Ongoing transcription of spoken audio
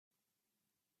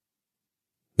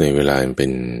ในเวลาเป็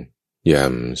นยา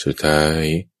มสุดท้าย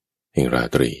แห่งรา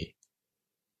ตรี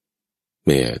เ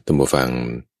มื่อตัมบูฟัง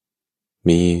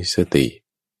มีสติ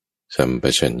สัมป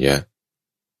ชัญญะ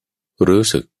รู้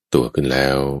สึกตัวขึ้นแล้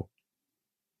ว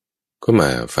ก็มา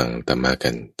ฟังธรรมะกั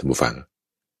นตัมบูฟัง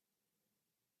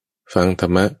ธร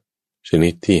รมะชนิ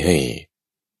ดที่ให้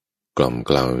กล่อมเ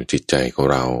กลาจิตใจของ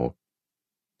เรา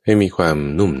ให้มีความ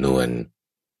นุ่มนวล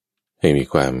ให้มี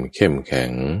ความเข้มแข็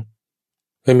ง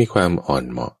ให้มีความอ่อน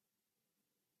เหมาะ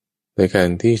ในการ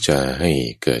ที่จะให้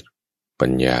เกิดปั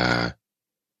ญญา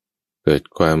เกิด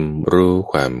ความรู้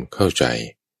ความเข้าใจ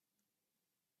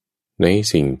ใน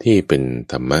สิ่งที่เป็น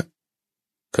ธรรมะ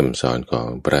คำสอนของ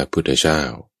พระพุทธเจ้า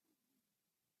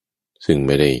ซึ่งไ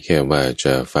ม่ได้แค่ว่าจ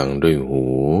ะฟังด้วยหู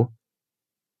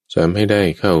จำให้ได้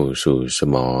เข้าสู่ส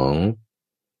มอง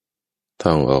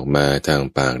ท่องออกมาทาง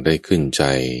ปากได้ขึ้นใจ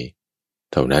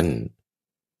เท่านั้น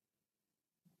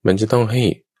มันจะต้องให้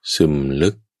ซึมลึ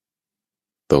ก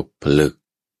ตกผลึก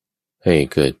ให้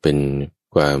เกิดเป็น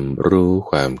ความรู้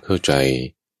ความเข้าใจ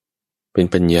เป็น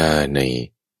ปัญญาใน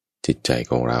จิตใจ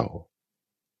ของเรา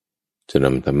จะน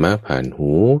ำธรรมะผ่าน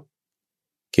หู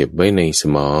เก็บไว้ในส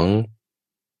มอง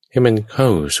ให้มันเข้า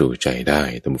สู่ใจได้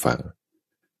ท่านผู้ฟัง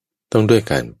ต้องด้วย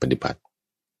การปฏิบัติ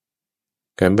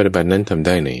นั้นทำไ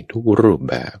ด้ในทุกรูป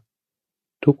แบบ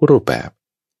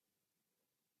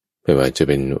ไม่ว่าจะเ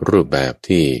ป็นรูปแบบ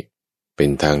ที่เป็น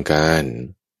ทางการ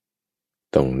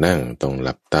ต้องนั่งต้องห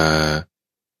ลับตา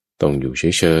ต้องอยู่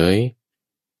เฉย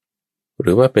ๆห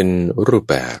รือว่าเป็นรูป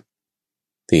แบบ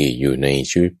ที่อยู่ใน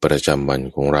ชีวิตประจำวัน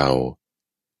ของเรา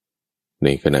ใน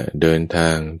ขณะเดินทา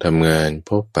งทำงานพ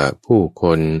บปะผู้ค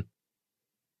น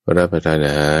รับประทานอ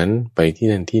าหารไปที่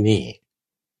นั่นที่นี่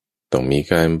ต้องมี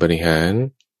การบริหาร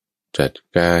จัด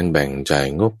การแบ่งจ่าย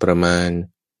งบประมาณ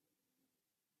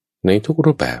ในทุก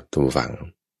รูปแบบทุกฝั่ง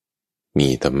มี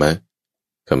ธรรมะ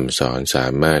คำสอนสา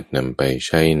มารถนำไปใ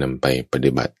ช้นำไปป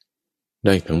ฏิบัติไ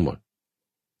ด้ทั้งหมด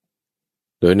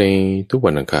โดยในทุก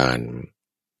วันอังคาร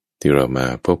ที่เรามา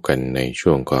พบกันใน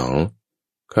ช่วงของ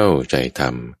เข้าใจธรร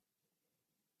ม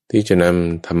ที่จะน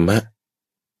ำธรรมะ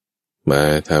มา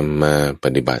ทำมาป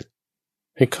ฏิบัติ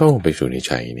ให้เข้าไปสู่ในใ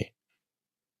จนี่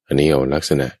อันนี้เอาลัก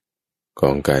ษณะขอ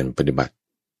งการปฏิบัติ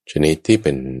ชนิดที่เ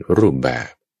ป็นรูปแบบ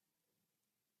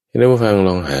ให้ท่านผู้ฟังล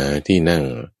องหาที่นั่ง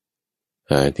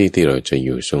หาที่เราจะอ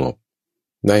ยู่สงบ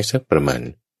ได้สักประมาณ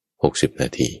60 นา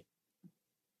ที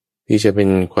ที่จะเป็น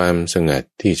ความสงัด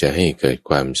ที่จะให้เกิด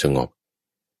ความสงบ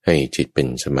ให้จิตเป็น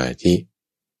สมาธิ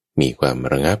มีความ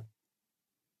ระงับ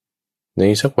ใน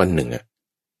สักวันหนึ่ง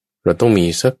เราต้องมี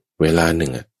สักเวลาหนึ่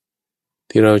ง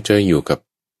ที่เราจะอยู่กับ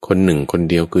คนหนึ่งคน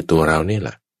เดียวคือตัวเรานี่แหล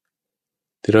ะ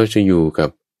ที่เราจะอยู่กับ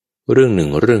เรื่องหนึ่ง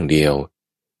เรื่องเดียว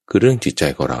คือเรื่องจิตใจ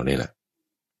ของเรานี่แหละ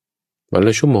วันล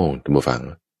ะชั่วโมงท่านผู้ฟัง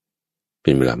เป็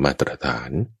นเวลามาตรฐาน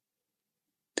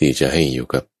ที่จะให้อยู่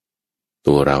กับ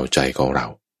ตัวเราใจของเรา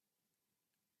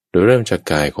โดยเริ่มจาก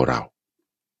กายของเรา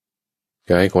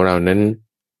นั้น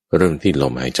เริ่มที่ล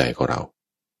มหายใจของเรา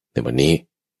ในวันนี้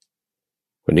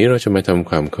เราจะมาทำ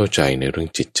ความเข้าใจในเรื่อง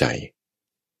จิตใจ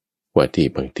ว่าที่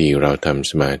บางทีเราทำ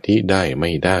สมาธิได้ไ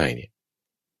ม่ได้เนี่ย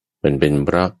มันเป็นเพ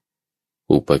ราะ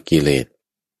อุปกิเลส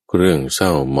เรื่องเศร้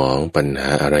าหมองปัญหา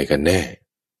อะไรกันแน่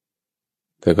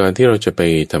แต่ก่อนที่เราจะไป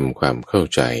ทำความเข้า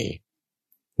ใจ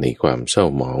ในความเศร้า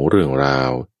หมองเรื่องรา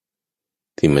ว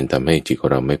ที่มันทำให้จิตของ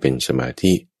เราไม่เป็นสมา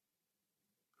ธิ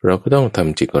เราก็ต้องท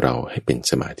ำจิตของเราให้เป็น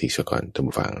สมาธิซะก่อนท่าน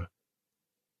ผู้ฟัง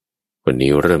วัน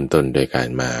นี้เริ่มต้นโดยการ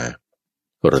มา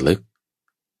ระลึก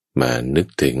มานึก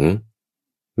ถึง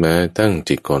มาตั้ง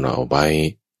จิตของเราไว้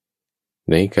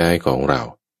ในกายของเรา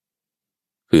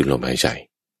คือลมหายใจ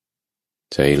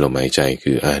ใช้ลมหายใจ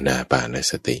คืออานาปาน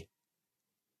สติ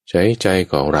ใช้ใจ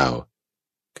ของเรา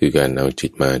คือการเอาจิ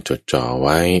ตมาจดจ่อไ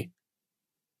ว้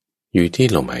อยู่ที่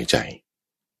ลมหายใจ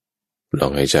ลอ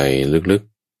งหายใจลึก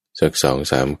ๆสัก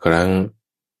 2-3 ครั้ง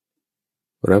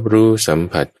รับรู้สัม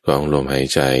ผัสของลมหาย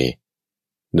ใจ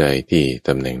ได้ที่ต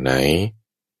ำแหน่งไหน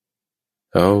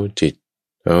เอาจิต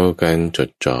เอาการจด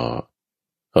จ่อ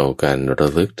เอาการระ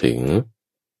ลึกถึง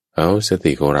เอาส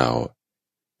ติของเรา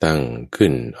ตั้งขึ้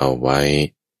นเอาไว้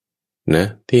นะ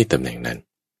ที่ตำแหน่งนั้น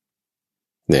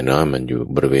แน่นอนมันอยู่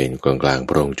บริเวณกลางโพ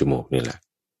รงจมูกนี่แหละ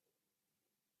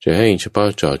จะให้เฉพาะ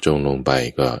เจาะจงลงไป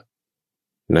ก็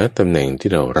ณตำแหน่งที่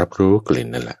เรารับรู้กลิ่น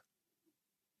นั่นแหละ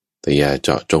แต่อย่าเจ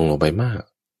าะจงลงไปมาก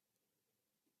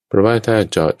เพราะว่าถ้า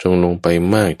เจาะจงลงไป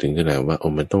มากถึงขนาดว่า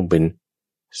มันต้องเป็น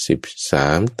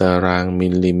13 ตารางมิ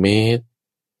ลลิเมตร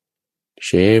เช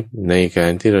ฟในกา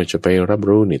รที่เราจะไปรับ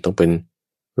รู้นี่ต้องเป็น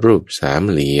รูปสาม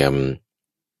เหลี่ยม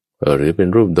หรือเป็น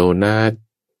รูปโดนัท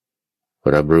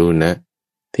รับรู้นะ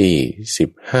ที่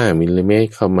15 มิลลิเมตร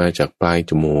เข้ามาจากปลาย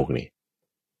จมูกนี่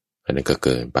อันนั้นก็เ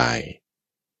กินไป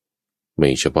ไม่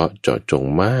เฉพาะเจาะจง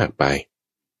มากไป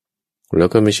แล้ว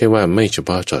ก็ไม่ใช่ว่าไม่เฉพ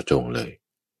าะเจาะจงเลย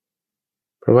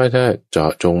เพราะว่าถ้าเจา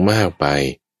ะจงมากไป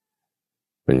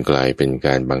มันกลายเป็นก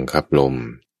ารบังคับลม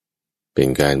เป็น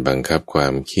การบังคับควา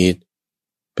มคิด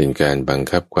เป็นการบัง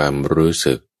คับความรู้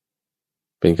สึก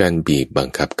เป็นการบีบบัง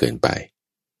คับเกินไป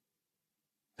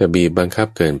ถ้าบีบบังคับ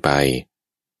เกินไป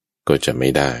ก็จะไม่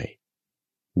ได้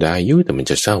ยุ่แต่มัน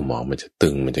จะเศร้าหมองมันจะตึ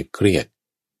งมันจะเครียด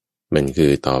มันคื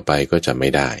อต่อไปก็จะไม่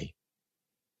ได้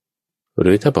ห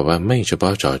รือถ้าบอกว่าไม่เฉพา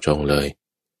ะเจาะจงเลย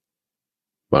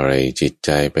ปล่อยจิตใจ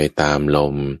ไปตามล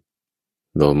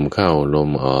มเข้าลม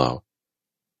ออก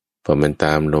พอมันต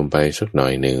ามลมไปสักหน่อ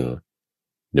ยหนึ่ง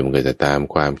เดี๋ยวมันก็จะตาม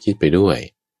ความคิดไปด้วย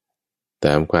ต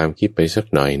ามความคิดไปสัก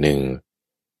หน่อยหนึ่ง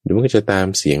เดี๋ยวมันก็จะตาม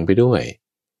เสียงไปด้วย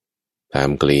ตาม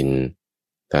กลิ่น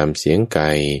ตามเสียงไ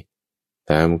ก่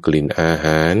ตามกลิ่นอาห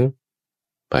าร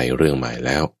ไปเรื่องใหม่แ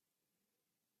ล้ว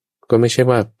ก็ไม่ใช่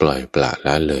ว่าปล่อยปละล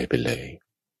ะเลยไปเลย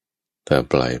ถ้า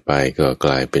ปล่อยไปก็ก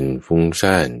ลายเป็นฟุ้ง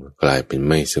ซ่านกลายเป็น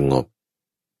ไม่สงบ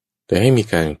แต่ให้มี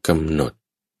การกำหนด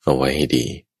เอาไว้ให้ดี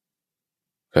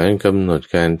การกำหนด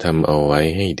การทำเอาไว้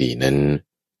ให้ดีนั้น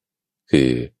คือ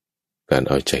การ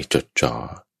เอาใจจดจ่อ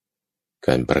ก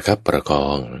ารประคับประคอ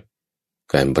ง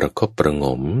การประคบประหง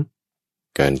ม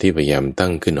การที่พยายามตั้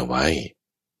งขึ้นเอาไว้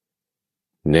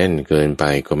แน่นเกินไป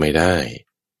ก็ไม่ได้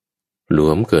หล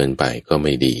วมเกินไปก็ไ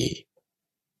ม่ดี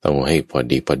ต้องให้พอ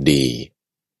ดี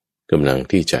กำลัง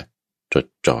ที่จะจด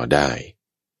จ่อได้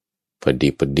พอ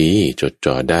ดีจด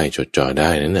จ่อได้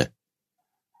นั่นน่ะ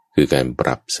คือการป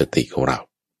รับสติของเรา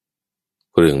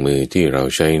เครื่องมือที่เรา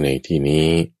ใช้ในที่นี้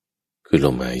คือล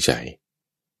มหายใจ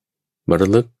ระ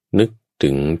ลึกนึกถึ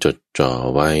งจดจ่อ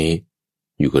ไว้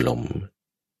อยู่กับลม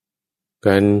ก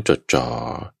ารจดจ่อ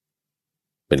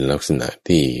เป็นลักษณะ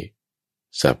ที่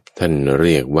ศัพท์ท่านเ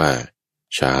รียกว่า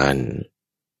ฌาน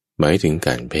หมายถึงก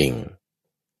ารเพ่ง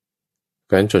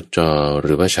การจดจ่อห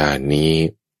รือว่าฌานนี้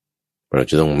เรา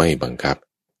จะต้องไม่บังคั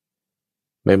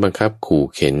บขู่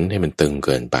เข็นให้มันตึงเ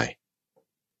กินไป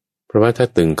เพราะว่าถ้า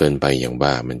ตึงเกินไปอย่างว่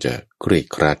ามันจะเครียด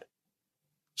ครัด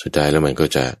สุดท้ายแล้วมันก็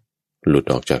จะหลุด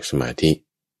ออกจากสมาธิ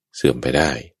เสื่อมไปไ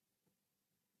ด้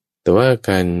แต่ว่า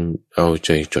การเอาใจ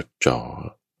จดจ่อ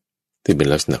ที่เป็น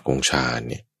ลักษณะของฌาน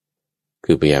เนี่ย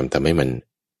คือพยายามทำให้มัน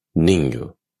นิ่งอยู่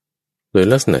โดย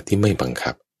ลักษณะที่ไม่บัง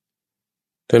คับ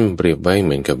ท่านเปรียบไว้เห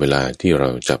มือนกับเวลาที่เรา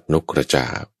จับนกกระจา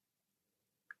บ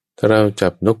ถ้าเราจั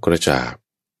บนกกระจาบ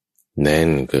แน่น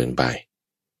เกินไป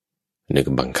นึก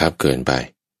บังคับเกินไป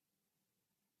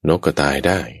นกก็ตายไ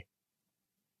ด้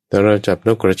แต่เราจับน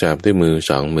กกระจาบด้วยมือ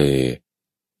สองมือ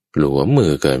หลวมมื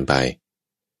อเกินไป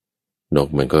นก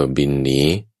มันก็บินหนี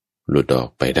หลุดออก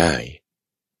ไปได้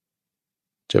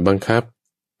จะบังคับ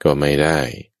ก็ไม่ได้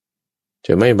จ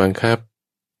ะไม่บังคับ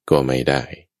ก็ไม่ได้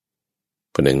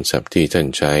เพราะนั้นศัพท์ที่ท่าน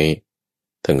ใช้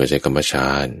ท่านก็ใช้คำว่าฌ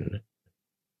าน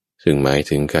ซึ่งหมาย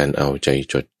ถึงการเอาใจ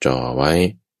จดจ่อไว้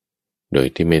โดย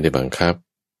ที่ไม่ได้บังคับ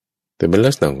แต่เป็นลั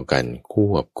กษณะของการค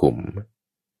วบคุม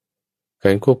ก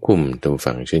ารควบคุมตรง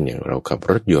ฝั่งเช่นอย่างเราขับ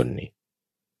รถยนต์นี่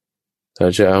ถ้า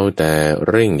จะเอาแต่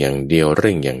เร่งอย่างเดียว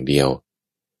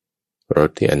รถ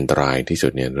ที่อันตรายที่สุ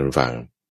ดเนี่ยท่านฟัง